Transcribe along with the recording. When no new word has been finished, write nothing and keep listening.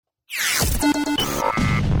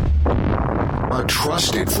A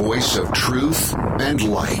trusted voice of truth and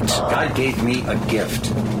light. God gave me a gift.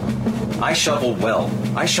 I shovel well.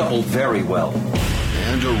 I shovel very well.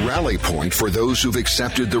 And a rally point for those who've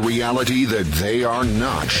accepted the reality that they are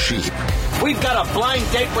not sheep. We've got a blind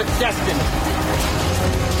date with destiny.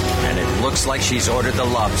 And it looks like she's ordered the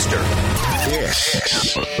lobster.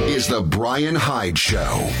 This is the Brian Hyde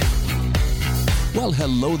Show. Well,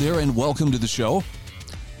 hello there and welcome to the show.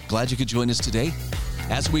 Glad you could join us today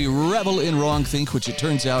as we revel in wrong think, which it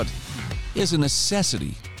turns out is a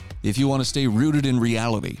necessity if you want to stay rooted in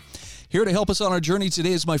reality. Here to help us on our journey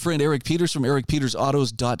today is my friend Eric Peters from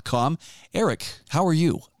ericpetersautos.com. Eric, how are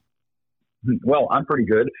you? Well, I'm pretty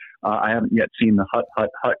good. I haven't yet seen the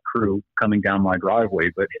hut crew coming down my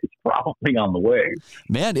driveway, but it's probably on the way.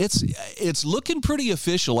 Man, it's looking pretty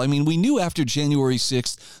official. I mean, we knew after January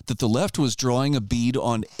 6th that the left was drawing a bead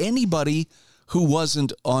on anybody who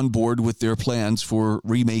wasn't on board with their plans for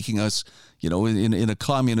remaking us, in a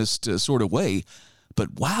communist sort of way.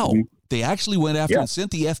 But wow, they actually went after and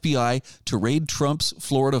sent the FBI to raid Trump's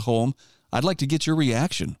Florida home. I'd like to get your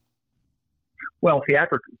reaction. Well,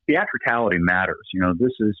 theatricality matters.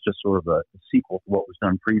 This is just sort of a sequel to what was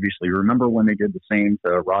done previously. Remember when they did the same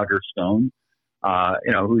to Roger Stone,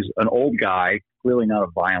 who's an old guy, clearly not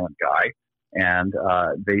a violent guy, and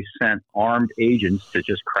they sent armed agents to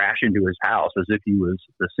just crash into his house as if he was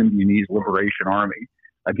the Symbionese Liberation Army,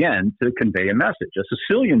 again, to convey a message, a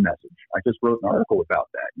Sicilian message. I just wrote an article about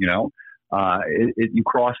that, you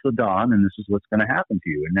cross the Don and this is what's going to happen to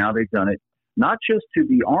you. And now they've done it not just to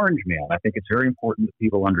the Orange Man. I think it's very important that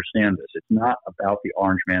people understand this. It's not about the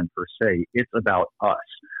Orange Man per se. It's about us.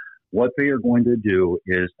 What they are going to do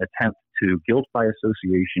is attempt to guilt by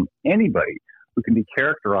association anybody who can be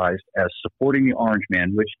characterized as supporting the Orange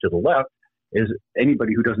Man, which to the left is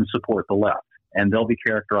anybody who doesn't support the left. And they'll be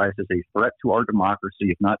characterized as a threat to our democracy,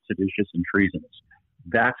 if not seditious and treasonous.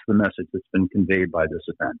 That's the message that's been conveyed by this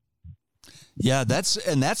event. Yeah, that's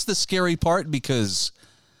the scary part, because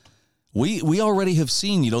we already have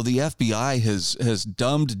seen, the FBI has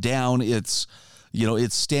dumbed down its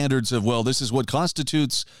standards of, well, this is what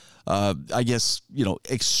constitutes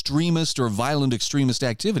extremist or violent extremist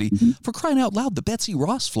activity. Mm-hmm. For crying out loud, the Betsy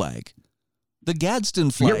Ross flag, the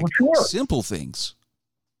Gadsden flag, simple things.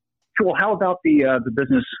 Well, how about the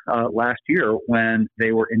business last year when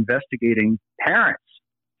they were investigating parents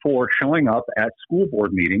for showing up at school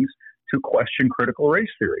board meetings to question critical race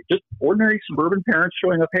theory? Just ordinary suburban parents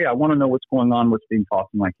showing up, hey, I want to know what's going on, what's being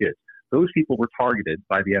taught to my kids. Those people were targeted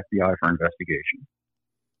by the FBI for investigation.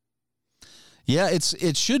 Yeah,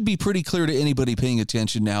 it should be pretty clear to anybody paying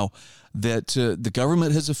attention now that the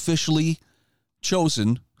government has officially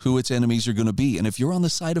chosen who its enemies are going to be. And if you're on the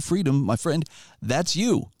side of freedom, my friend, that's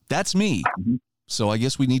you. That's me. Mm-hmm. So I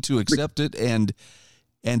guess we need to accept it and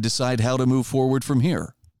decide how to move forward from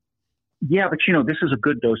here. Yeah, but this is a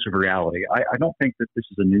good dose of reality. I don't think that this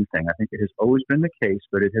is a new thing. I think it has always been the case,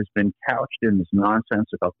 but it has been couched in this nonsense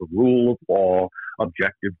about the rule of law,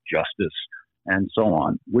 objective justice, and so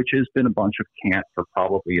on, which has been a bunch of cant for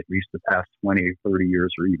probably at least the past 20, 30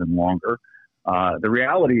 years or even longer. The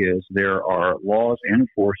reality is there are laws and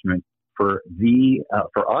enforcement for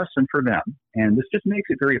us and for them. And this just makes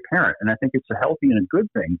it very apparent. And I think it's a healthy and a good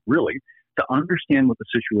thing, really, to understand what the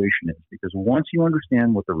situation is. Because once you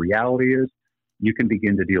understand what the reality is, you can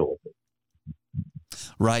begin to deal with it.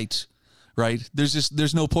 Right.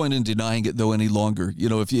 There's no point in denying it, though, any longer.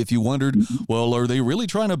 If you wondered, well, are they really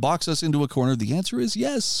trying to box us into a corner? The answer is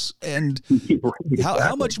yes. And exactly.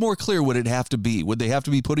 How much more clear would it have to be? Would they have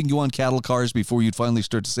to be putting you on cattle cars before you'd finally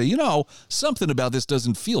start to say, something about this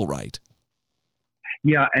doesn't feel right?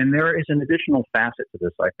 Yeah, and there is an additional facet to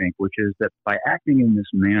this, I think, which is that by acting in this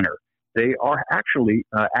manner, they are actually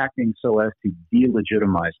acting so as to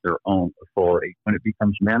delegitimize their own authority when it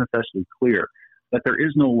becomes manifestly clear that there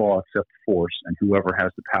is no law except force, and whoever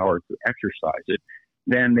has the power to exercise it,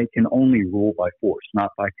 then they can only rule by force, not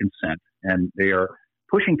by consent. And they are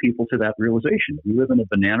pushing people to that realization. We live in a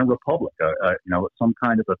banana republic, some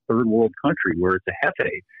kind of a third world country where it's a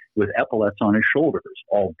Jefe with epaulets on his shoulders,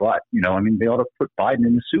 all but. They ought to put Biden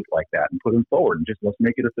in a suit like that and put him forward and just let's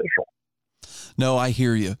make it official. No, I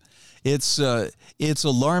hear you. It's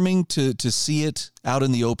alarming to see it out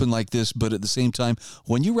in the open like this, but at the same time,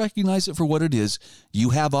 when you recognize it for what it is, you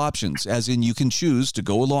have options, as in you can choose to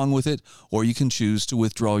go along with it or you can choose to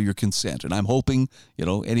withdraw your consent. And I'm hoping,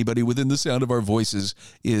 anybody within the sound of our voices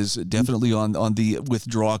is definitely on the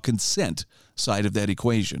withdraw consent side of that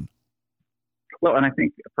equation. Well, and I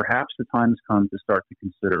think perhaps the time has come to start to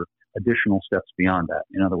consider additional steps beyond that.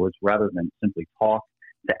 In other words, rather than simply talk,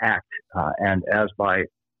 to act. And as by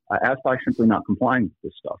as by simply not complying with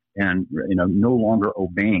this stuff and no longer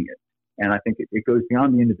obeying it. And I think it goes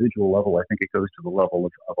beyond the individual level. I think it goes to the level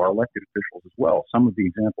of our elected officials as well. Some of the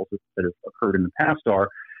examples that have occurred in the past are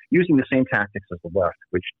using the same tactics as the left,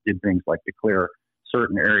 which did things like declare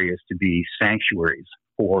certain areas to be sanctuaries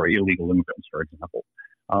for illegal immigrants, for example.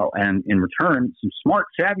 And in return, some smart,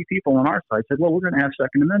 savvy people on our side said, well, we're going to have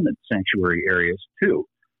Second Amendment sanctuary areas too.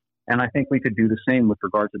 And I think we could do the same with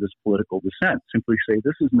regard to this political dissent. Simply say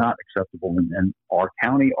this is not acceptable, and our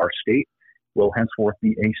county, our state, will henceforth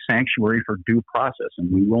be a sanctuary for due process,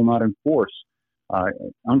 and we will not enforce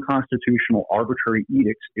unconstitutional, arbitrary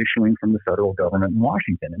edicts issuing from the federal government in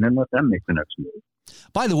Washington, and then let them make the next move.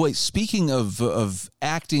 By the way, speaking of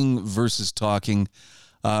acting versus talking,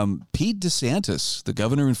 Pete DeSantis, the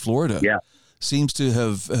governor in Florida, seems to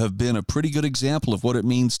have been a pretty good example of what it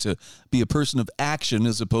means to be a person of action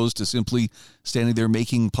as opposed to simply standing there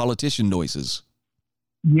making politician noises.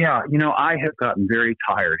 Yeah, I have gotten very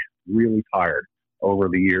tired, really tired over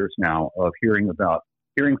the years now of hearing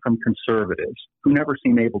from conservatives who never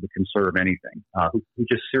seem able to conserve anything, who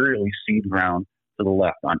just serially cede ground to the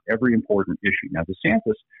left on every important issue. Now,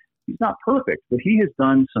 DeSantis, he's not perfect, but he has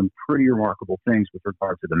done some pretty remarkable things with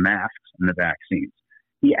regard to the masks and the vaccines.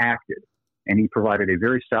 He acted, and he provided a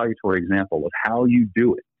very salutary example of how you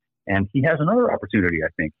do it. And he has another opportunity, I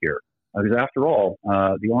think, here. Because after all,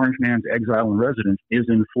 the Orange Man's exile and residence is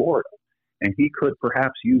in Florida. And he could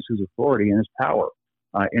perhaps use his authority and his power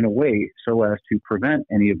in a way so as to prevent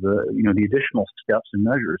any of the additional steps and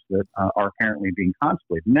measures that are apparently being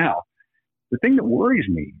contemplated. Now, the thing that worries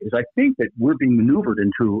me is I think that we're being maneuvered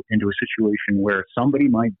into a situation where somebody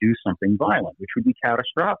might do something violent, which would be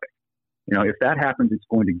catastrophic. If that happens, it's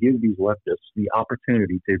going to give these leftists the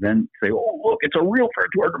opportunity to then say, oh, look, it's a real threat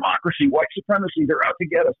to our democracy, white supremacy, they're out to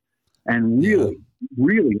get us, and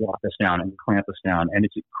really lock us down and clamp us down. And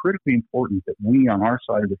it's critically important that we on our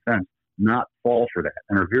side of the fence not fall for that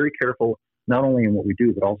and are very careful not only in what we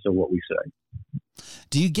do, but also what we say.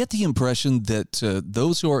 Do you get the impression that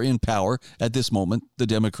those who are in power at this moment, the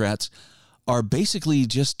Democrats, are basically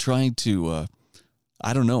just trying to,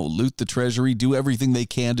 loot the Treasury, do everything they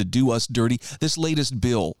can to do us dirty? This latest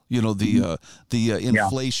bill, the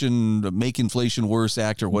Inflation, Make Inflation Worse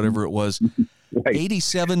Act or whatever it was, right.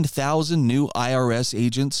 87,000 new IRS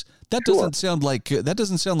agents. That doesn't sound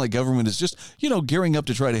like government is just, gearing up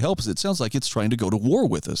to try to help us. It sounds like it's trying to go to war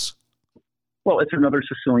with us. Well, it's another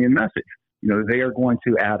Sicilian message. They are going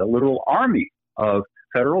to add a literal army of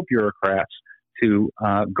federal bureaucrats to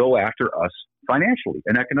go after us financially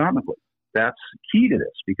and economically. That's key to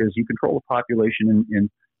this because you control the population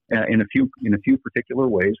in a few particular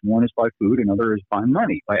ways. One is by food, another is by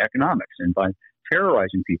money, by economics, and by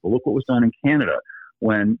terrorizing people. Look what was done in Canada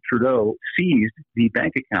when Trudeau seized the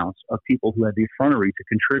bank accounts of people who had the effrontery to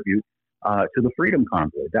contribute to the Freedom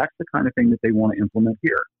Convoy. That's the kind of thing that they want to implement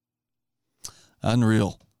here.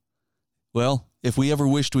 Unreal. Well, if we ever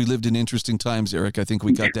wished we lived in interesting times, Eric, I think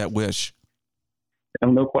we got that wish.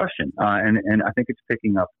 No question. And I think it's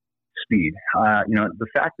picking up speed. The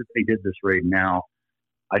fact that they did this right now,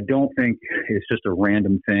 I don't think it's just a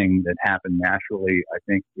random thing that happened naturally. I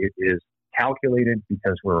think it is calculated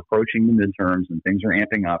because we're approaching the midterms and things are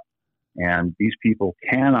amping up. And these people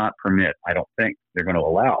cannot permit, I don't think they're going to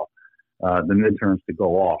allow the midterms to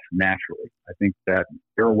go off naturally. I think that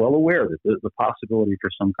they're well aware that the possibility for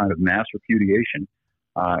some kind of mass repudiation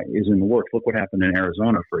is in the works. Look what happened in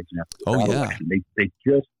Arizona, for example. Election. They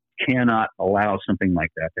just cannot allow something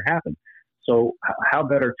like that to happen. So how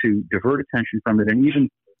better to divert attention from it and even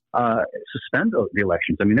suspend the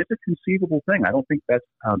elections? I mean, it's a conceivable thing. I don't think that's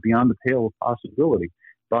beyond the pale of possibility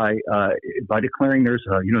by declaring there's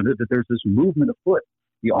that there's this movement afoot.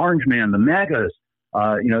 The Orange Man, the MAGAs,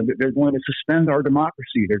 they're going to suspend our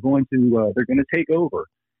democracy. They're going to take over.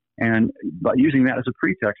 And by using that as a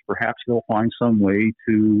pretext, perhaps they'll find some way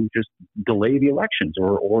to just delay the elections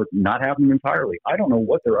or not have them entirely. I don't know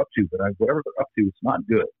what they're up to, but whatever they're up to, it's not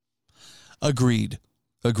good. Agreed.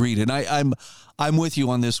 And I'm with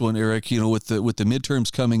you on this one, Eric. With the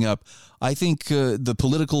midterms coming up, I think the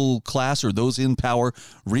political class or those in power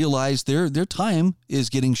realize their time is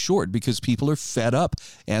getting short because people are fed up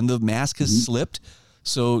and the mask has slipped.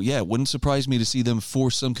 So yeah, it wouldn't surprise me to see them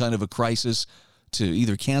force some kind of a crisis to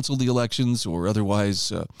either cancel the elections or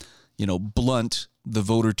otherwise, blunt the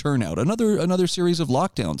voter turnout. Another series of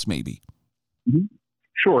lockdowns, maybe. Mm-hmm.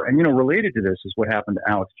 Sure. And, related to this is what happened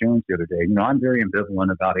to Alex Jones the other day. I'm very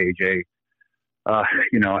ambivalent about AJ. I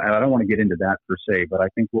don't want to get into that per se, but I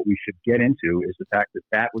think what we should get into is the fact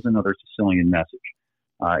that was another Sicilian message.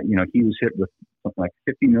 He was hit with something like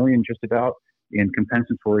 50 million just about in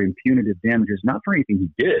compensatory and punitive damages, not for anything he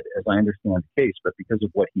did, as I understand the case, but because of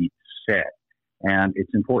what he said. And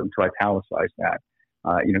it's important to italicize that.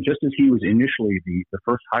 Just as he was initially the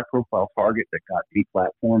first high-profile target that got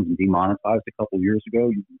deplatformed and demonetized a couple years ago,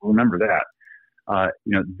 you remember that.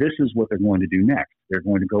 This is what they're going to do next. They're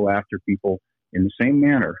going to go after people in the same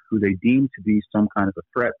manner who they deem to be some kind of a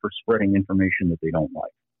threat for spreading information that they don't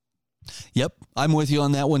like. Yep, I'm with you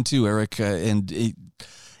on that one too, Eric.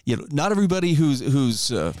 Not everybody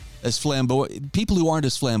who's as flamboyant, people who aren't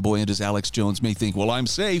as flamboyant as Alex Jones may think, well, I'm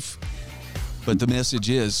safe. But the message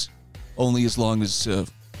is only as long as,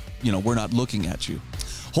 we're not looking at you.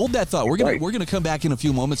 Hold that thought. We're gonna come back in a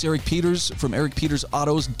few moments. Eric Peters from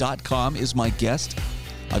ericpetersautos.com is my guest.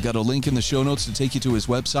 I've got a link in the show notes to take you to his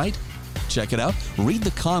website. Check it out. Read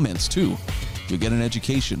the comments too. You'll get an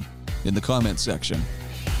education in the comments section.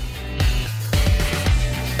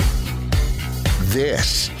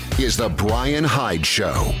 This is the Brian Hyde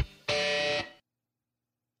Show.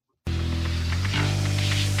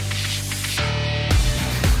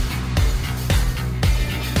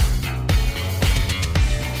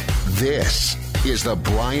 This is the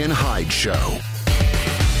Brian Hyde Show.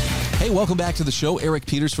 Hey, welcome back to the show. Eric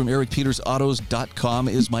Peters from ericpetersautos.com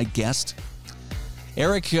is my guest.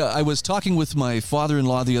 Eric, I was talking with my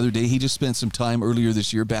father-in-law the other day. He just spent some time earlier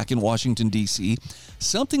this year back in Washington, D.C.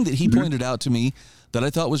 Something that he pointed out to me that I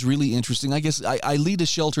thought was really interesting. I guess I lead a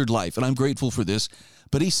sheltered life, and I'm grateful for this.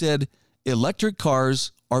 But he said electric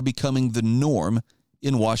cars are becoming the norm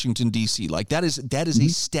in Washington, D.C. Like that is a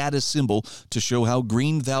status symbol to show how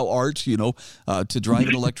green thou art, to drive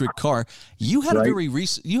an electric car. You had a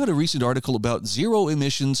recent article about zero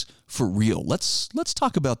emissions for real. Let's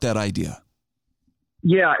talk about that idea.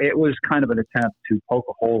 Yeah, it was kind of an attempt to poke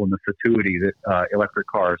a hole in the fatuity that electric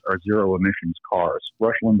cars are zero emissions cars.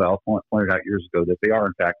 Rush Limbaugh pointed out years ago that they are,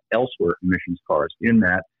 in fact, elsewhere emissions cars, in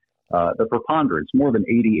that the preponderance, more than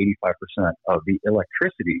 80-85% of the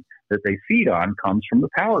electricity that they feed on comes from the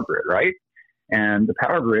power grid, right? And the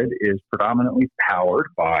power grid is predominantly powered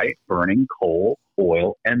by burning coal,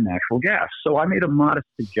 oil, and natural gas. So I made a modest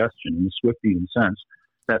suggestion in the Swiftian sense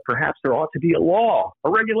that perhaps there ought to be a law, a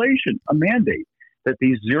regulation, a mandate that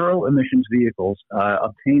these zero emissions vehicles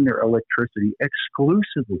obtain their electricity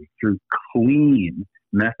exclusively through clean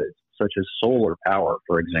methods, such as solar power,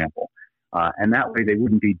 for example. And that way they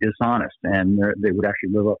wouldn't be dishonest and they would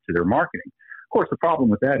actually live up to their marketing. Of course, the problem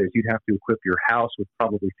with that is you'd have to equip your house with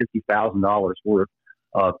probably $50,000 worth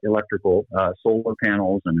of electrical solar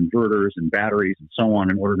panels and inverters and batteries and so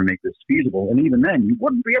on in order to make this feasible. And even then, you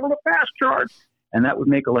wouldn't be able to fast charge. And that would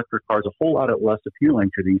make electric cars a whole lot less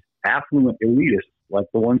appealing to these affluent elitists like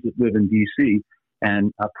the ones that live in D.C.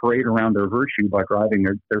 and parade around their virtue by driving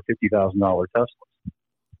their $50,000 Teslas.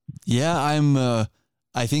 Yeah,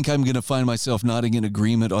 I think I'm going to find myself nodding in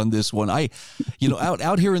agreement on this one.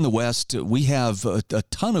 Out here in the West, we have a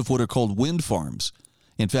ton of what are called wind farms.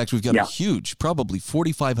 In fact, we've got a huge, probably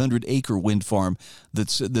 4,500 acre wind farm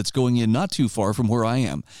that's going in not too far from where I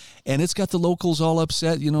am. And it's got the locals all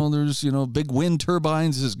upset. There's, big wind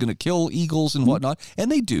turbines is going to kill eagles and whatnot.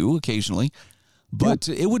 And they do occasionally. But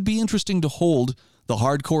it would be interesting to hold the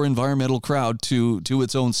hardcore environmental crowd to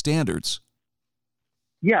its own standards.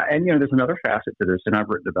 Yeah, and there's another facet to this, and I've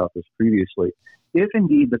written about this previously. If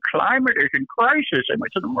indeed the climate is in crisis and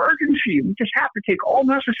it's an emergency, and we just have to take all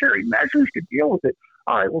necessary measures to deal with it.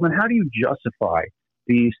 All right, well then how do you justify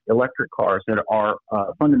these electric cars that are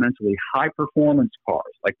fundamentally high-performance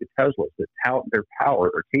cars, like the Teslas, that tout their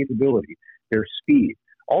power, their capability, their speed?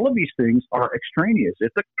 All of these things are extraneous.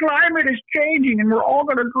 If the climate is changing and we're all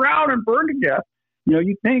going to drown and burn to death,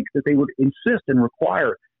 you'd think that they would insist and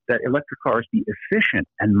require that electric cars be efficient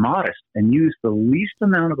and modest and use the least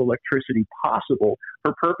amount of electricity possible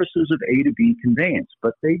for purposes of A to B conveyance.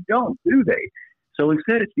 But they don't, do they? So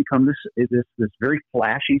instead, it's become this very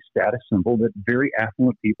flashy status symbol that very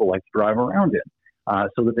affluent people like to drive around in,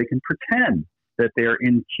 so that they can pretend that they're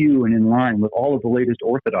in queue and in line with all of the latest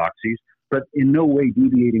orthodoxies, but in no way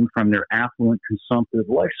deviating from their affluent, consumptive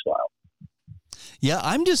lifestyle. Yeah,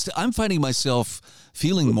 I'm finding myself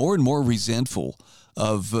feeling more and more resentful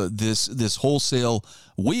of this wholesale,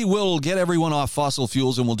 we will get everyone off fossil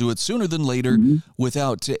fuels and we'll do it sooner than later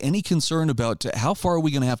without any concern about how far are we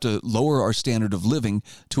going to have to lower our standard of living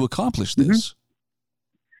to accomplish this.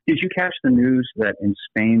 Did you catch the news that in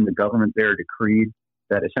Spain, the government there decreed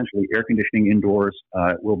that essentially air conditioning indoors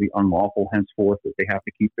will be unlawful henceforth, that they have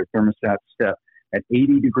to keep their thermostat set at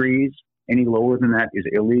 80 degrees. Any lower than that is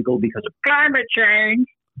illegal because of climate change.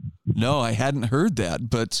 No, I hadn't heard that,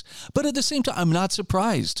 but at the same time, I'm not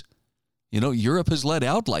surprised. Europe has led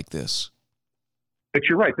out like this. But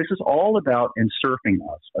you're right. This is all about encircling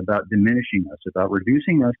us, about diminishing us, about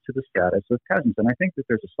reducing us to the status of peasants. And I think that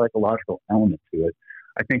there's a psychological element to it.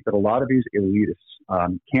 I think that a lot of these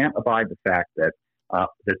elitists can't abide the fact that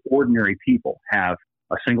that ordinary people have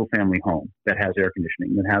a single-family home that has air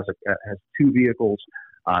conditioning, that has two vehicles,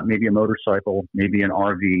 maybe a motorcycle, maybe an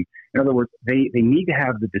RV. In other words, they need to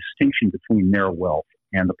have the distinction between their wealth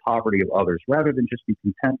and the poverty of others, rather than just be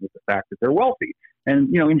content with the fact that they're wealthy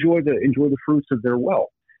and enjoy the fruits of their wealth.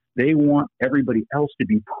 They want everybody else to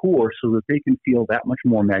be poor so that they can feel that much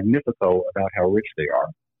more magnifico about how rich they are.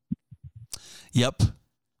 Yep.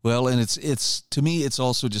 Well, and it's to me, it's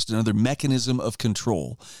also just another mechanism of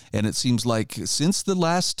control. And it seems like since the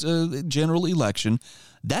last general election,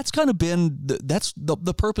 that's kind of been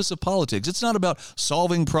the purpose of politics. It's not about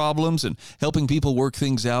solving problems and helping people work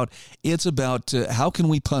things out. It's about how can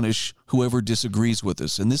we punish whoever disagrees with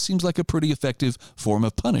us. And this seems like a pretty effective form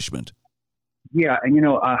of punishment. Yeah, and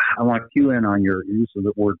I want to cue in on your use of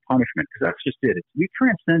the word punishment, because that's just it. We've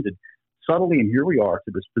transcended subtly, and here we are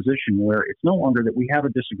to this position where it's no longer that we have a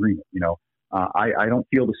disagreement. I don't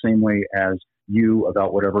feel the same way as you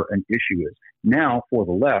about whatever an issue is. Now, for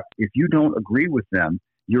the left, if you don't agree with them,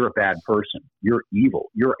 you're a bad person. You're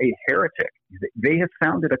evil. You're a heretic. They have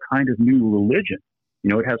founded a kind of new religion.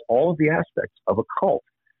 It has all of the aspects of a cult.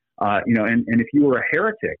 And if you were a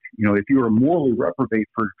heretic, if you were morally reprobate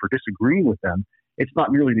for disagreeing with them, it's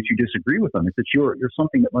not merely that you disagree with them. It's that you're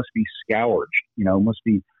something that must be scourged,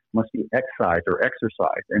 must be excised or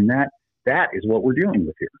exercised. And that is what we're dealing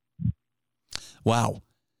with here. Wow.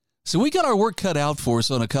 So we got our work cut out for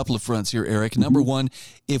us on a couple of fronts here, Eric. Number one,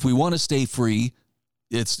 if we want to stay free,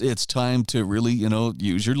 it's time to really,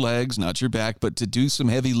 use your legs, not your back, but to do some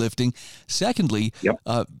heavy lifting. Secondly,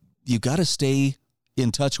 you got to stay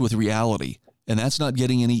in touch with reality. And that's not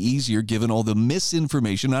getting any easier given all the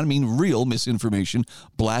misinformation, I mean real misinformation,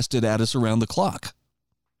 blasted at us around the clock.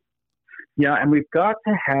 Yeah, and we've got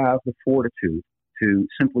to have the fortitude to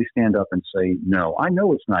simply stand up and say no. I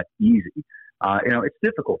know it's not easy. It's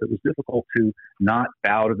difficult. It was difficult to not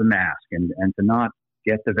bow to the mask and to not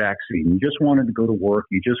get the vaccine. You just wanted to go to work.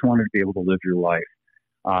 You just wanted to be able to live your life.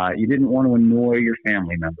 You didn't want to annoy your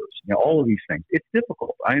family members. All of these things. It's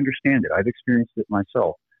difficult. I understand it. I've experienced it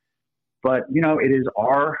myself. But, it is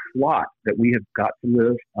our lot that we have got to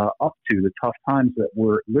live up to the tough times that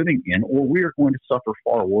we're living in, or we are going to suffer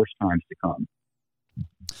far worse times to come.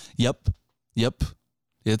 Yep.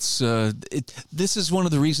 It's this is one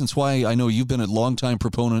of the reasons why I know you've been a longtime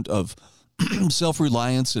proponent of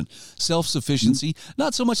self-reliance and self-sufficiency.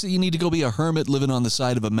 Not so much that you need to go be a hermit living on the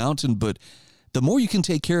side of a mountain, but the more you can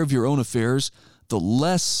take care of your own affairs, the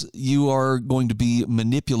less you are going to be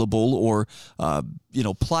manipulable or,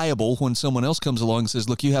 pliable when someone else comes along and says,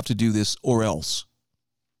 look, you have to do this or else.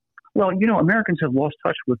 Well, Americans have lost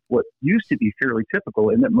touch with what used to be fairly typical,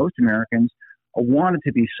 in that most Americans wanted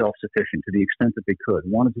to be self-sufficient to the extent that they could,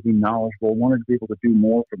 wanted to be knowledgeable, wanted to be able to do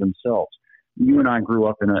more for themselves. You and I grew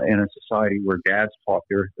up in a society where dads taught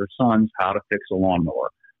their sons how to fix a lawnmower,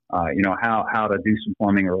 how to do some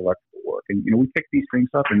plumbing or electrical work. And, we picked these things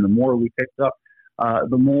up, and the more we picked up,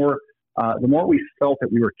 the more we felt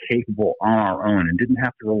that we were capable on our own and didn't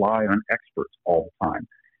have to rely on experts all the time.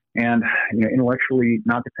 And intellectually,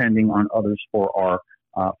 not depending on others for our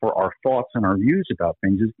thoughts and our views about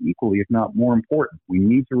things is equally, if not more important. We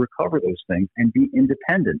need to recover those things and be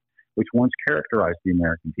independent, which once characterized the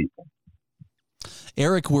American people.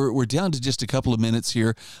 Eric, we're down to just a couple of minutes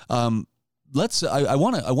here. I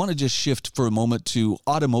want to just shift for a moment to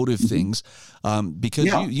automotive things, because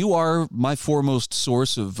you are my foremost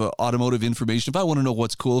source of automotive information. If I want to know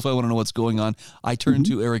what's cool, if I want to know what's going on, I turn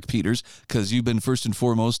to Eric Peters, because you've been first and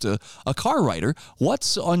foremost a car writer.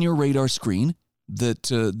 What's on your radar screen that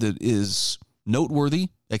is noteworthy,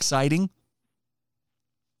 exciting?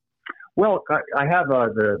 Well, I have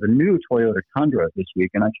the new Toyota Tundra this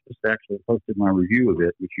week, and I just actually posted my review of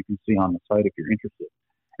it, which you can see on the site if you're interested.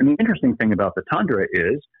 And the interesting thing about the Tundra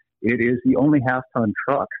is it is the only half-ton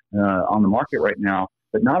truck on the market right now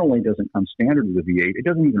that not only doesn't come standard with a V8, it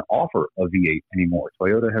doesn't even offer a V8 anymore.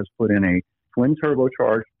 Toyota has put in a twin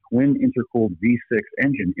turbocharged, twin intercooled V6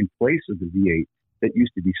 engine in place of the V8 that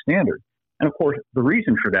used to be standard. And of course, the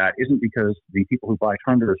reason for that isn't because the people who buy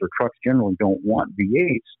Tundras or trucks generally don't want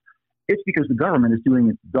V8s. It's because the government is doing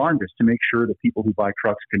its darndest to make sure that people who buy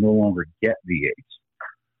trucks can no longer get V8s.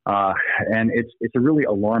 And it's a really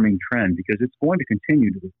alarming trend, because it's going to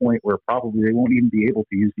continue to the point where probably they won't even be able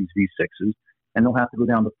to use these V6s, and they'll have to go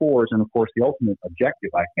down to 4s. And of course, the ultimate objective,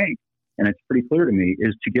 I think, and it's pretty clear to me,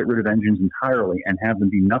 is to get rid of engines entirely and have them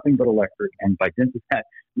be nothing but electric, and by dint of that,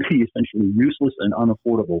 be essentially useless and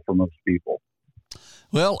unaffordable for most people.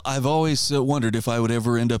 Well, I've always wondered if I would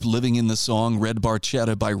ever end up living in the song Red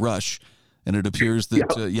Barchetta by Rush. And it appears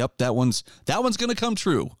that, that one's going to come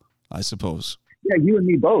true, I suppose. Yeah, you and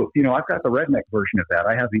me both. You know, I've got the redneck version of that.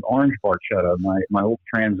 I have the orange Barchetta, my old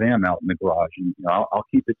Trans Am out in the garage. And I'll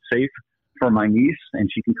keep it safe for my niece, and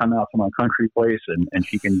she can come out to my country place and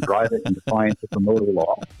she can drive it in defiance of the motor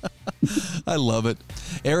law. I love it.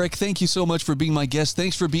 Eric, thank you so much for being my guest.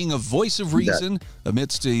 Thanks for being a voice of reason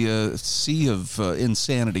amidst a sea of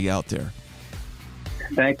insanity out there.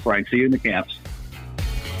 Thanks, Brian. See you in the camps.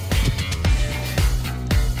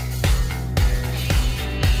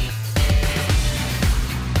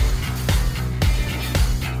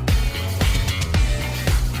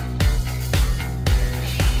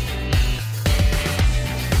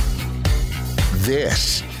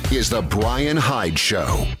 This is the Brian Hyde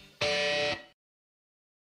Show.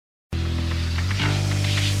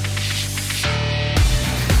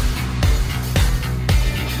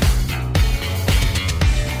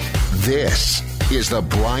 This is the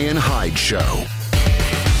Brian Hyde Show.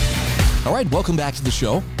 All right, welcome back to the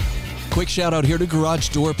show. Quick shout out here to Garage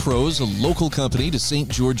Door Pros, a local company to St.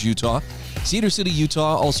 George, Utah, Cedar City,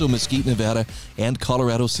 Utah, also Mesquite, Nevada, and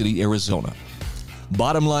Colorado City, Arizona.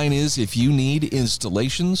 Bottom line is, if you need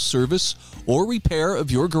installation, service, or repair of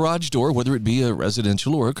your garage door, whether it be a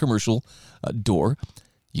residential or a commercial door,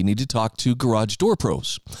 you need to talk to Garage Door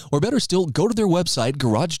Pros. Or better still, go to their website,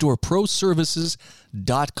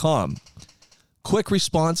 garagedoorproservices.com. Quick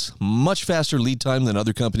response, much faster lead time than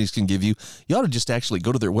other companies can give you. You ought to just actually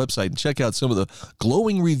go to their website and check out some of the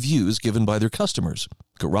glowing reviews given by their customers.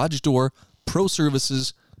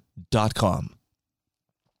 garagedoorproservices.com.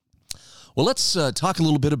 Well, let's talk a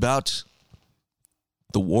little bit about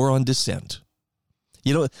the war on dissent.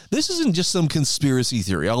 You know, this isn't just some conspiracy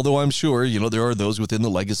theory, although I'm sure, there are those within the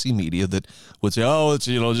legacy media that would say, oh, it's,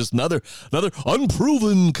 just another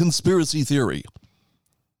unproven conspiracy theory.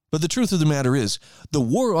 But the truth of the matter is, the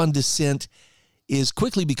war on dissent is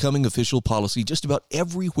quickly becoming official policy just about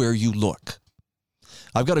everywhere you look.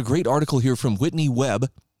 I've got a great article here from Whitney Webb.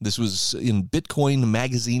 This was in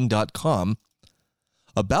bitcoinmagazine.com.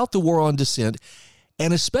 about the war on dissent,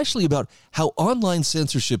 and especially about how online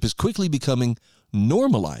censorship is quickly becoming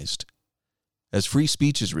normalized as free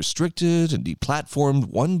speech is restricted and deplatformed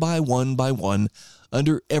one by one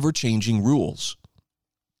under ever-changing rules.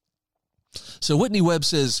 So Whitney Webb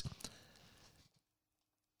says,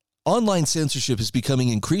 online censorship is becoming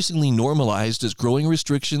increasingly normalized as growing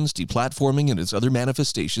restrictions, deplatforming, and its other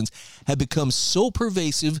manifestations have become so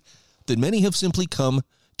pervasive that many have simply come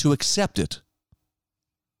to accept it.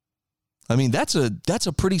 I mean, that's a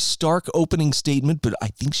pretty stark opening statement, but I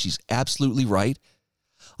think she's absolutely right.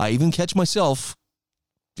 I even catch myself,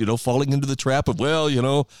 falling into the trap of,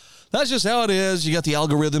 that's just how it is. You got the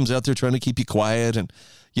algorithms out there trying to keep you quiet. And,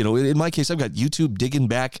 in my case, I've got YouTube digging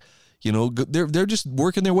back. They're just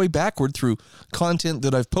working their way backward through content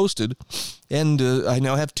that I've posted. And I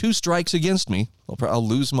now have 2 strikes against me. I'll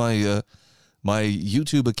lose my my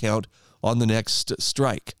YouTube account on the next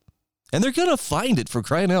strike. And they're going to find it, for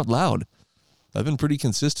crying out loud. I've been pretty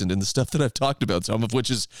consistent in the stuff that I've talked about, some of which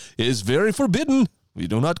is very forbidden. We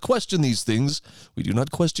do not question these things. We do not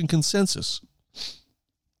question consensus.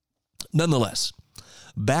 Nonetheless,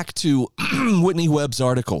 back to Whitney Webb's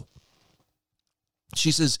article.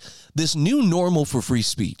 She says, this new normal for free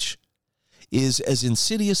speech is as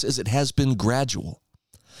insidious as it has been gradual.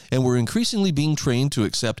 And we're increasingly being trained to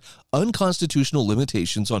accept unconstitutional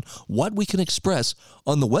limitations on what we can express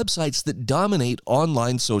on the websites that dominate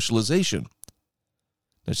online socialization.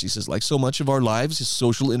 Now, she says, like so much of our lives,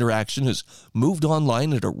 social interaction has moved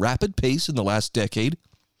online at a rapid pace in the last decade,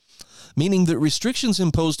 meaning that restrictions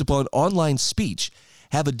imposed upon online speech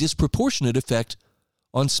have a disproportionate effect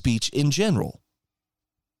on speech in general.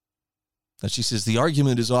 Now, she says the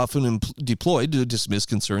argument is often deployed to dismiss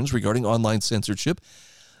concerns regarding online censorship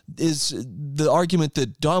is the argument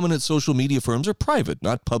that dominant social media firms are private,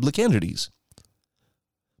 not public entities.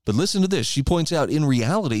 But listen to this. She points out, in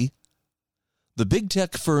reality, the big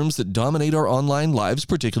tech firms that dominate our online lives,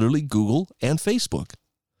 particularly Google and Facebook,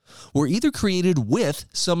 were either created with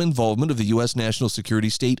some involvement of the U.S. national security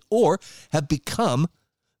state or have become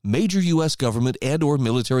major U.S. government and or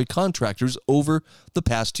military contractors over the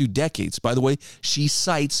past 2 decades. By the way, she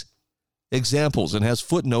cites examples and has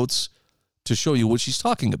footnotes to show you what she's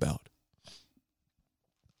talking about.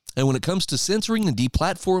 And when it comes to censoring and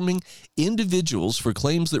deplatforming individuals for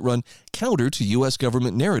claims that run counter to U.S.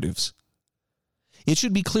 government narratives, it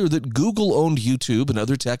should be clear that Google-owned YouTube and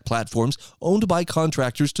other tech platforms owned by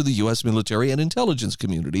contractors to the U.S. military and intelligence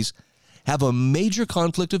communities have a major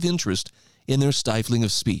conflict of interest in their stifling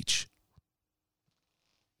of speech.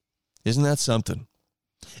 Isn't that something?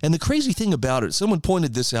 And the crazy thing about it, someone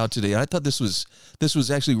pointed this out today. I thought this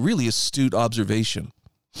was actually really astute observation.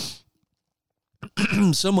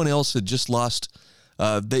 Someone else had just lost,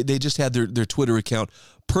 they just had their Twitter account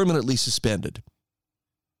permanently suspended.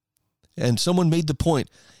 And someone made the point,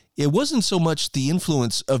 it wasn't so much the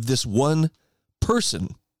influence of this one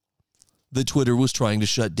person that Twitter was trying to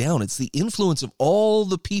shut down. It's the influence of all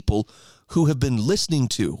the people who have been listening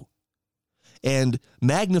to and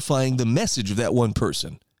magnifying the message of that one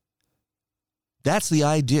person. That's the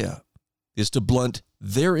idea, is to blunt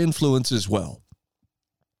their influence as well.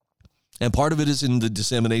 And part of it is in the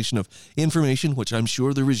dissemination of information, which I'm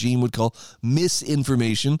sure the regime would call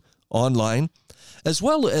misinformation online, as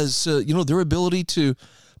well as, their ability to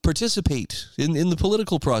participate in the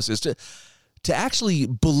political process, to actually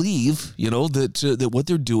believe, that what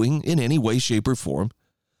they're doing in any way, shape, or form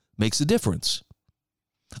makes a difference.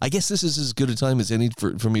 I guess this is as good a time as any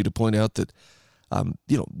for me to point out that,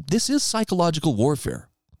 this is psychological warfare.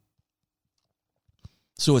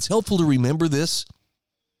 So it's helpful to remember this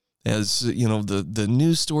as, the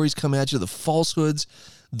news stories come at you, the falsehoods,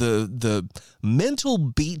 the mental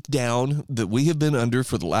beatdown that we have been under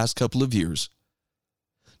for the last couple of years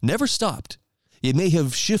never stopped. It may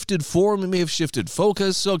have shifted form, it may have shifted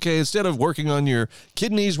focus. Okay, instead of working on your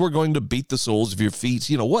kidneys, we're going to beat the soles of your feet,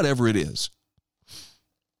 whatever it is.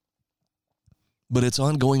 But it's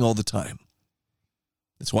ongoing all the time.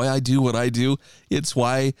 It's why I do what I do. It's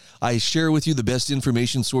why I share with you the best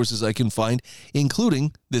information sources I can find,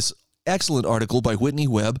 including this excellent article by Whitney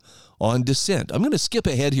Webb on dissent. I'm going to skip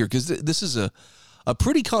ahead here because this is a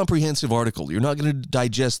pretty comprehensive article. You're not going to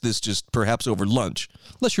digest this just perhaps over lunch,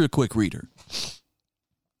 unless you're a quick reader.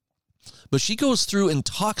 But she goes through and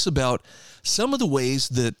talks about some of the ways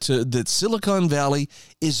that Silicon Valley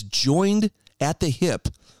is joined at the hip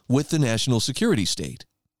with the national security state.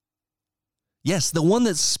 Yes, the one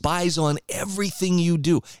that spies on everything you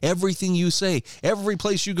do, everything you say, every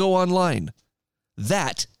place you go online.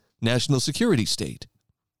 That national security state.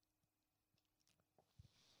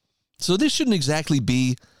 So this shouldn't exactly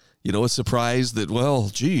be, a surprise that,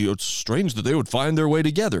 it's strange that they would find their way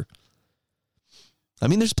together. I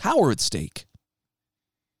mean, there's power at stake.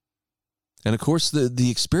 And of course,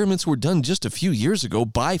 the experiments were done just a few years ago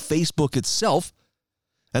by Facebook itself.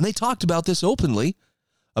 And they talked about this openly,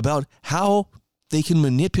 about how they can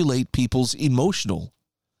manipulate people's emotional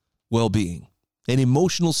well-being and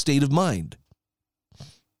emotional state of mind.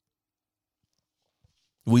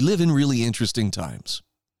 We live in really interesting times.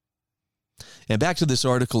 And back to this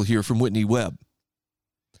article here from Whitney Webb.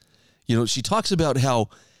 She talks about how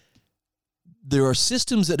there are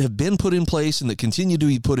systems that have been put in place and that continue to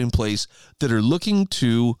be put in place that are looking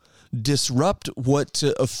to disrupt what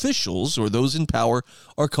officials or those in power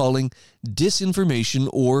are calling disinformation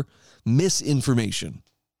or misinformation.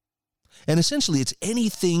 And essentially, it's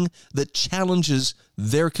anything that challenges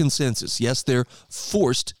their consensus. Yes, their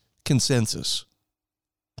forced consensus.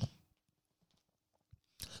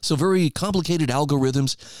 So very complicated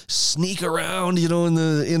algorithms sneak around, in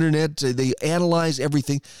the internet. They analyze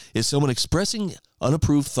everything. Is someone expressing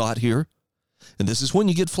unapproved thought here? And this is when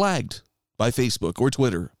you get flagged by Facebook or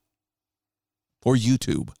Twitter or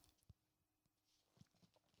YouTube.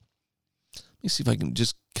 Let me see if I can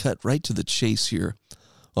just cut right to the chase here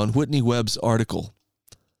on Whitney Webb's article.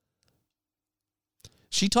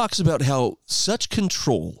 She talks about how such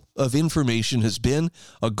control of information has been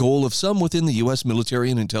a goal of some within the U.S.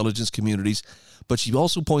 military and intelligence communities, but she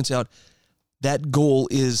also points out that goal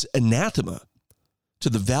is anathema to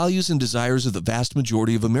the values and desires of the vast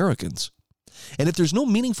majority of Americans. And if there's no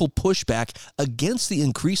meaningful pushback against the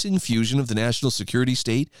increasing fusion of the national security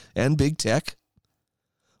state and big tech,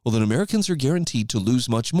 well, then Americans are guaranteed to lose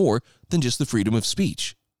much more than just the freedom of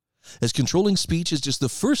speech, as controlling speech is just the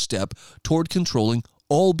first step toward controlling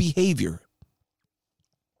all behavior.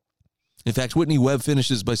 In fact, Whitney Webb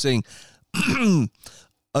finishes by saying,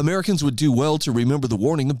 Americans would do well to remember the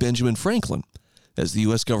warning of Benjamin Franklin as the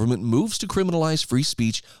U.S. government moves to criminalize free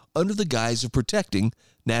speech under the guise of protecting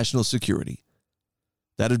national security.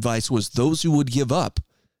 That advice was those who would give up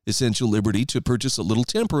essential liberty to purchase a little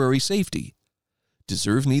temporary safety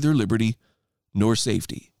deserve neither liberty nor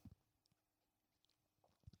safety.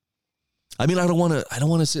 I mean, I don't want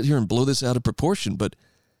to sit here and blow this out of proportion, but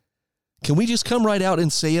can we just come right out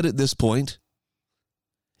and say it at this point?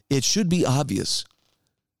 It should be obvious.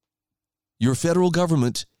 Your federal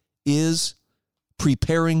government is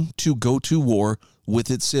preparing to go to war with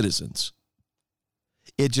its citizens.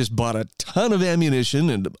 It just bought a ton of ammunition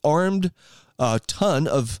and armed a ton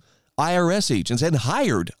of IRS agents and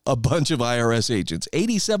hired a bunch of IRS agents.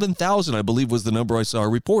 87,000, I believe, was the number I saw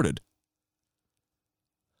reported.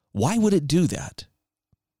 Why would it do that?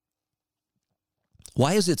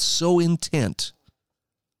 Why is it so intent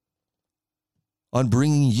on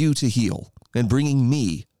bringing you to heel and bringing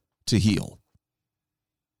me to heel?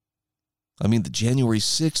 I mean, the January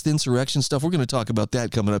 6th insurrection stuff, we're going to talk about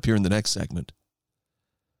that coming up here in the next segment.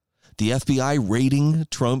 The FBI raiding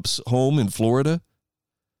Trump's home in Florida.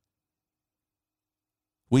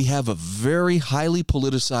 We have a very highly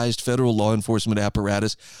politicized federal law enforcement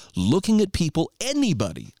apparatus looking at people,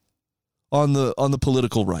 anybody on the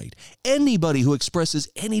political right, anybody who expresses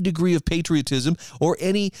any degree of patriotism or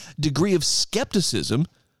any degree of skepticism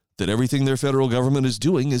that everything their federal government is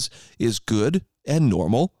doing is good and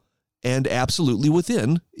normal and absolutely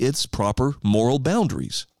within its proper moral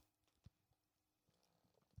boundaries.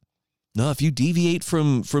 Now, if you deviate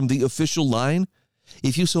from the official line,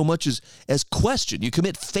 if you so much as question, you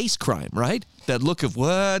commit face crime, right? That look of,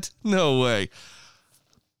 what? No way.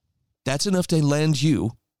 That's enough to land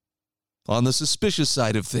you on the suspicious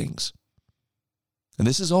side of things. And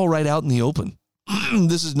this is all right out in the open.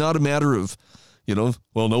 This is not a matter of,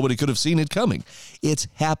 well, nobody could have seen it coming. It's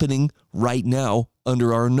happening right now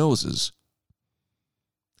under our noses.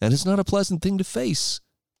 And it's not a pleasant thing to face,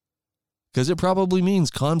 because it probably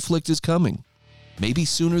means conflict is coming, maybe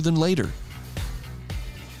sooner than later.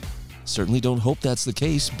 Certainly don't hope that's the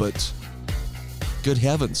case, but good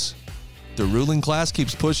heavens. The ruling class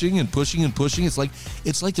keeps pushing and pushing and pushing. It's like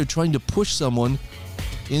they're trying to push someone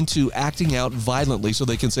into acting out violently so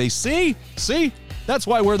they can say, see, that's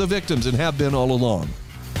why we're the victims and have been all along.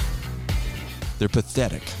 They're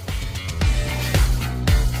pathetic.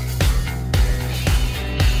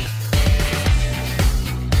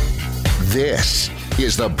 This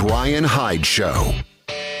is the Brian Hyde Show.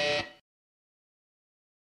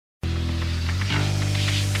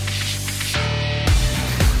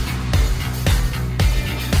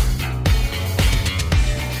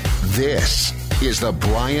 This is the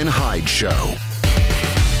Brian Hyde Show.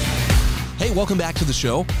 Hey, welcome back to the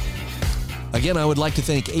show. Again, I would like to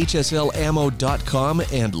thank HSLammo.com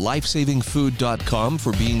and LifesavingFood.com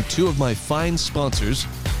for being two of my fine sponsors.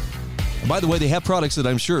 And by the way, they have products that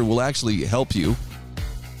I'm sure will actually help you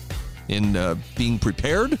in being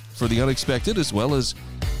prepared for the unexpected, as well as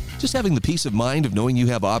just having the peace of mind of knowing you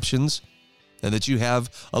have options and that you have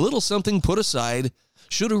a little something put aside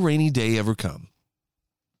should a rainy day ever come.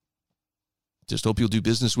 Just hope you'll do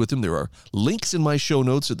business with them. There are links in my show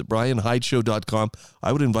notes at thebrianhydeshow.com.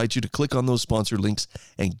 I would invite you to click on those sponsor links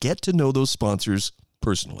and get to know those sponsors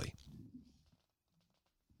personally.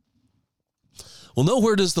 Well,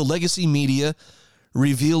 nowhere does the legacy media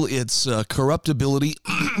reveal its corruptibility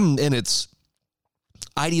and its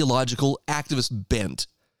ideological activist bent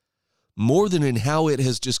more than in how it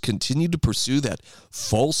has just continued to pursue that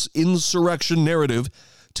false insurrection narrative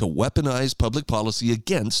to weaponize public policy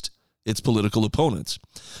against its political opponents.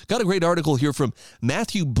 Got a great article here from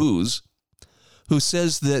Matthew Booz, who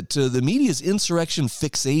says that the media's insurrection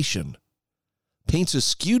fixation paints a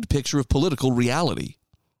skewed picture of political reality.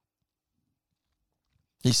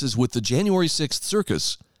 He says, with the January 6th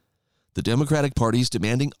circus, the Democratic Party is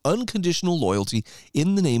demanding unconditional loyalty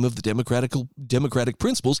in the name of the democratic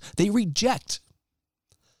principles they reject.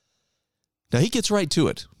 Now, he gets right to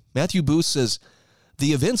it. Matthew Booz says,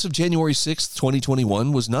 the events of January 6th,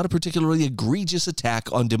 2021 was not a particularly egregious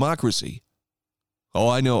attack on democracy. Oh,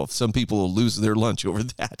 I know, some people will lose their lunch over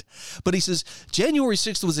that. But he says, January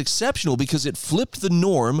 6th was exceptional because it flipped the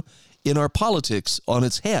norm in our politics on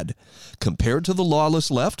its head. Compared to the lawless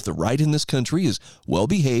left, the right in this country is well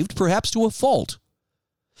behaved, perhaps to a fault.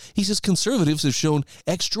 He says conservatives have shown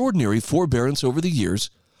extraordinary forbearance over the years,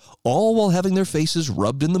 all while having their faces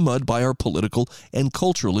rubbed in the mud by our political and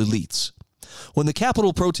cultural elites. When the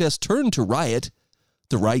Capitol protest turned to riot,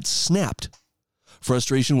 the right snapped.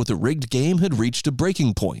 Frustration with the rigged game had reached a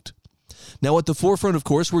breaking point. Now at the forefront, of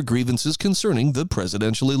course, were grievances concerning the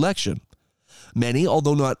presidential election. Many,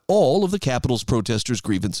 although not all, of the Capitol's protesters'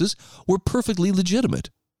 grievances were perfectly legitimate.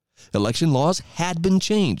 Election laws had been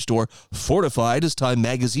changed or fortified, as Time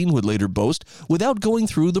magazine would later boast, without going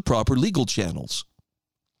through the proper legal channels.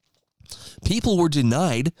 People were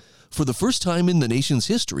denied, for the first time in the nation's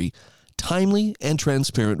history, timely and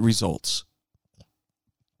transparent results.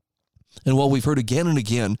 And while we've heard again and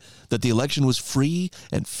again that the election was free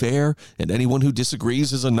and fair, and anyone who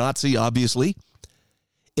disagrees is a Nazi, obviously,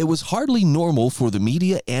 it was hardly normal for the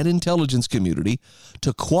media and intelligence community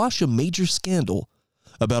to quash a major scandal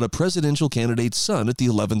about a presidential candidate's son at the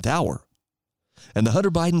 11th hour. And the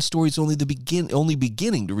Hunter Biden story is only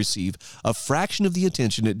beginning to receive a fraction of the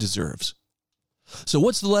attention it deserves. So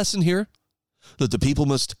what's the lesson here? That the people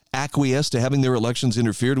must acquiesce to having their elections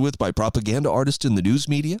interfered with by propaganda artists in the news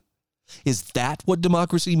media? Is that what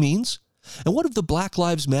democracy means? And what of the Black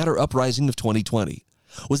Lives Matter uprising of 2020?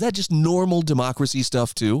 Was that just normal democracy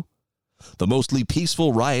stuff too? The mostly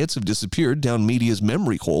peaceful riots have disappeared down media's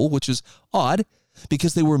memory hole, which is odd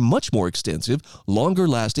because they were much more extensive, longer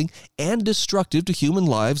lasting, and destructive to human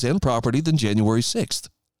lives and property than January 6th.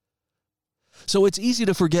 So it's easy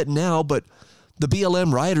to forget now, but the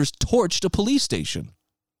BLM rioters torched a police station.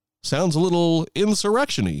 Sounds a little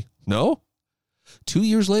insurrection-y, no? 2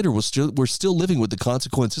 years later, we're still living with the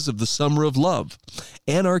consequences of the Summer of Love.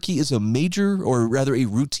 Anarchy is a major, or rather a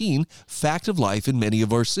routine, fact of life in many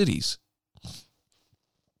of our cities.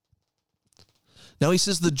 Now, he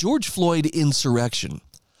says the George Floyd insurrection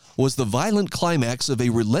was the violent climax of a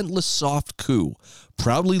relentless soft coup,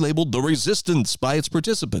 proudly labeled the resistance by its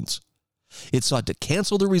participants. It sought to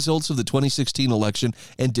cancel the results of the 2016 election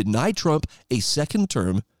and deny Trump a second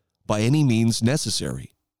term by any means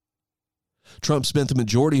necessary. Trump spent the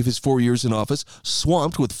majority of his 4 years in office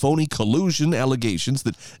swamped with phony collusion allegations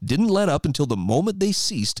that didn't let up until the moment they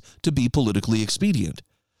ceased to be politically expedient.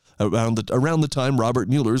 Around the time Robert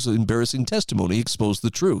Mueller's embarrassing testimony exposed the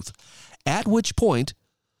truth, at which point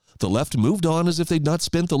the left moved on as if they'd not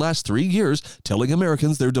spent the last 3 years telling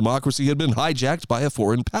Americans their democracy had been hijacked by a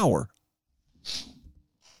foreign power.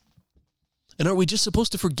 And are we just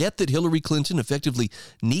supposed to forget that Hillary Clinton effectively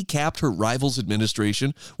kneecapped her rival's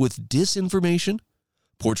administration with disinformation,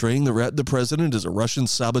 portraying the president as a Russian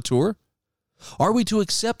saboteur? Are we to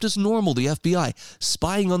accept as normal the FBI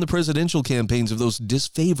spying on the presidential campaigns of those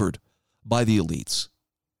disfavored by the elites?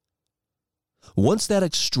 Once that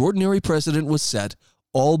extraordinary precedent was set,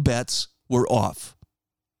 all bets were off.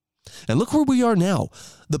 And look where we are now.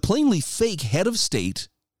 The plainly fake head of state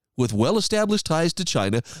with well-established ties to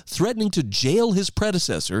China, threatening to jail his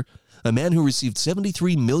predecessor, a man who received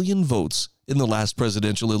 73 million votes in the last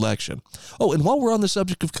presidential election. Oh, and while we're on the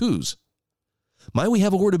subject of coups, might we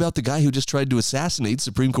have a word about the guy who just tried to assassinate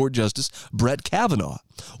Supreme Court Justice Brett Kavanaugh,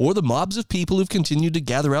 or the mobs of people who've continued to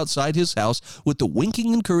gather outside his house with the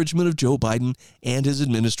winking encouragement of Joe Biden and his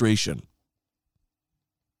administration?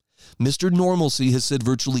 Mr. Normalcy has said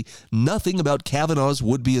virtually nothing about Kavanaugh's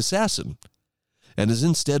would-be assassin, and is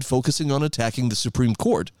instead focusing on attacking the Supreme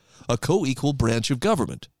Court, a co-equal branch of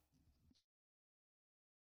government.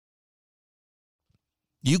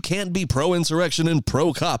 You can't be pro-insurrection and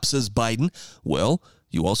pro-cop, says Biden. Well,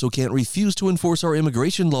 you also can't refuse to enforce our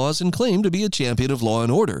immigration laws and claim to be a champion of law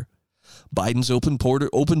and order. Biden's open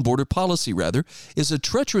border policy, is a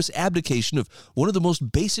treacherous abdication of one of the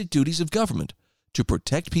most basic duties of government, to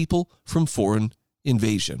protect people from foreign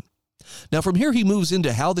invasion. Now, from here, he moves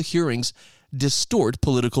into how the hearings distort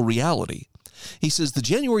political reality. He says the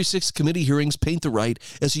January 6th committee hearings paint the right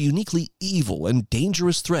as a uniquely evil and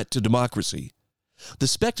dangerous threat to democracy. The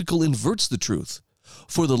spectacle inverts the truth.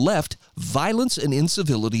 For the left, violence and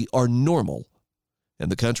incivility are normal,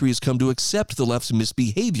 and the country has come to accept the left's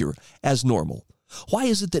misbehavior as normal. Why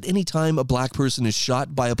is it that any time a black person is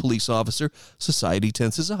shot by a police officer, society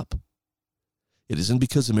tenses up? It isn't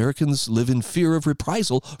because Americans live in fear of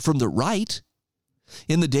reprisal from the right.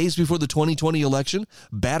 In the days before the 2020 election,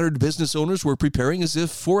 battered business owners were preparing as if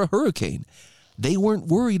for a hurricane. They weren't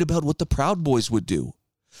worried about what the Proud Boys would do.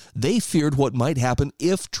 They feared what might happen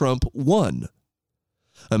if Trump won.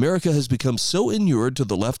 America has become so inured to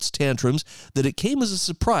the left's tantrums that it came as a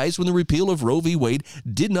surprise when the repeal of Roe v. Wade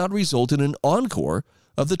did not result in an encore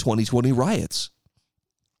of the 2020 riots.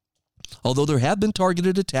 Although there have been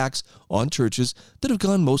targeted attacks on churches that have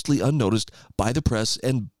gone mostly unnoticed by the press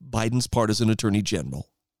and Biden's partisan attorney general.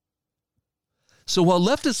 So while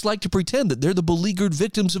leftists like to pretend that they're the beleaguered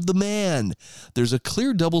victims of the man, there's a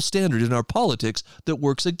clear double standard in our politics that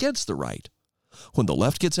works against the right. When the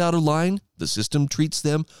left gets out of line, the system treats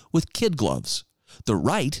them with kid gloves. The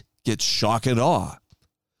right gets shock and awe.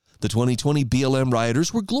 The 2020 BLM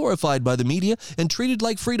rioters were glorified by the media and treated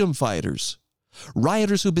like freedom fighters.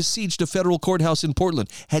 Rioters who besieged a federal courthouse in Portland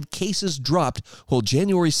had cases dropped, while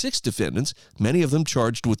January 6 defendants, many of them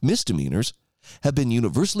charged with misdemeanors, have been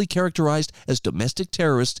universally characterized as domestic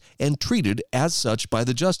terrorists and treated as such by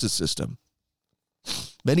the justice system.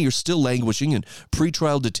 Many are still languishing in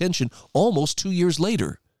pretrial detention almost 2 years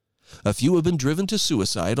later. A few have been driven to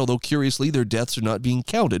suicide, although curiously their deaths are not being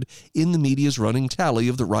counted in the media's running tally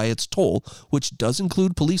of the riot's toll, which does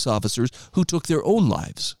include police officers who took their own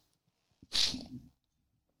lives.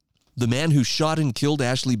 The man who shot and killed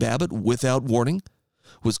Ashley Babbitt without warning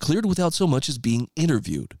was cleared without so much as being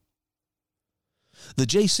interviewed. The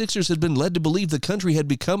J6ers had been led to believe the country had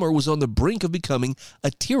become or was on the brink of becoming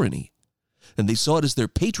a tyranny. and they saw it as their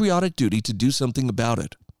patriotic duty to do something about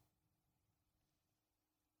it.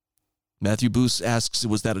 Matthew Booth asks,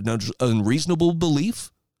 was that an unreasonable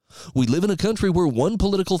belief? We live in a country where one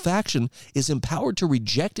political faction is empowered to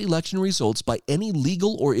reject election results by any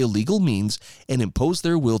legal or illegal means and impose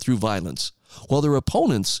their will through violence, while their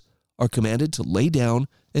opponents are commanded to lay down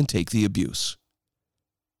and take the abuse.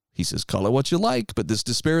 He says, call it what you like, but this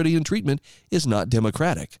disparity in treatment is not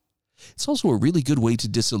democratic. It's also a really good way to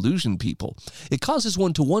disillusion people. It causes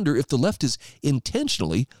one to wonder if the left is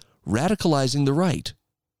intentionally radicalizing the right.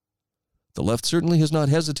 The left certainly has not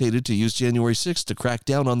hesitated to use January 6th to crack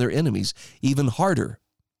down on their enemies even harder.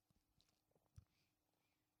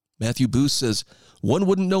 Matthew Booth says, one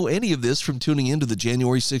wouldn't know any of this from tuning into the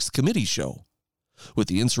January 6th committee show. With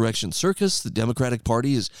the insurrection circus, the Democratic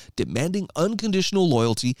Party is demanding unconditional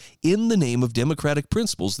loyalty in the name of democratic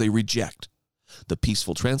principles they reject. The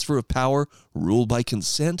peaceful transfer of power, ruled by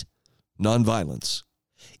consent, nonviolence.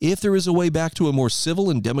 If there is a way back to a more civil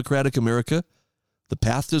and democratic America, the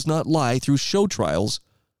path does not lie through show trials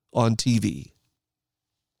on TV.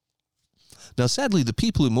 Now, sadly, the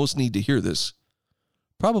people who most need to hear this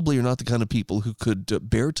probably are not the kind of people who could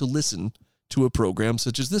bear to listen to a program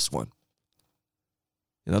such as this one.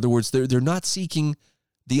 In other words, they're not seeking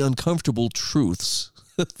the uncomfortable truths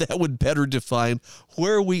that would better define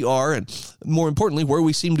where we are and, more importantly, where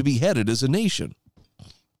we seem to be headed as a nation.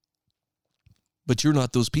 But you're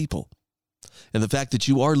not those people. And the fact that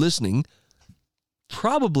you are listening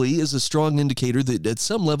probably is a strong indicator that at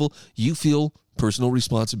some level you feel personal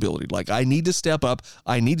responsibility. Like, I need to step up,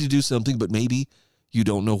 I need to do something, but maybe you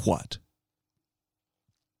don't know what.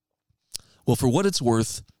 Well, for what it's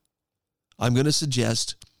worth, I'm going to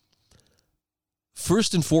suggest,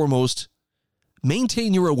 first and foremost,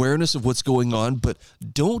 maintain your awareness of what's going on, but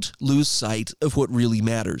don't lose sight of what really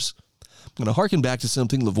matters. I'm going to harken back to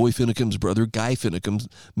something Lavoy Finicum's brother, Guy Finicum,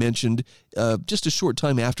 mentioned just a short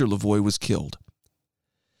time after Lavoy was killed.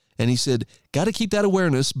 And he said, got to keep that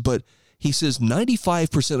awareness, but he says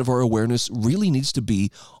 95% of our awareness really needs to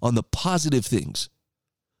be on the positive things,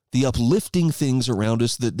 the uplifting things around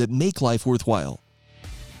us that make life worthwhile.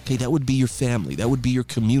 Okay, that would be your family. That would be your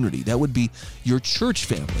community. That would be your church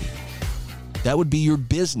family. That would be your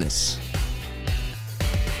business.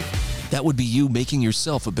 That would be you making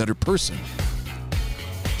yourself a better person.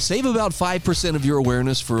 Save about 5% of your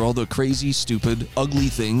awareness for all the crazy, stupid, ugly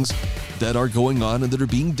things that are going on and that are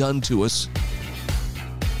being done to us.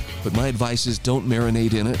 But my advice is don't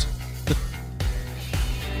marinate in it.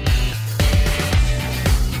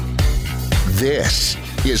 This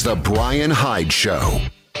is The Brian Hyde Show.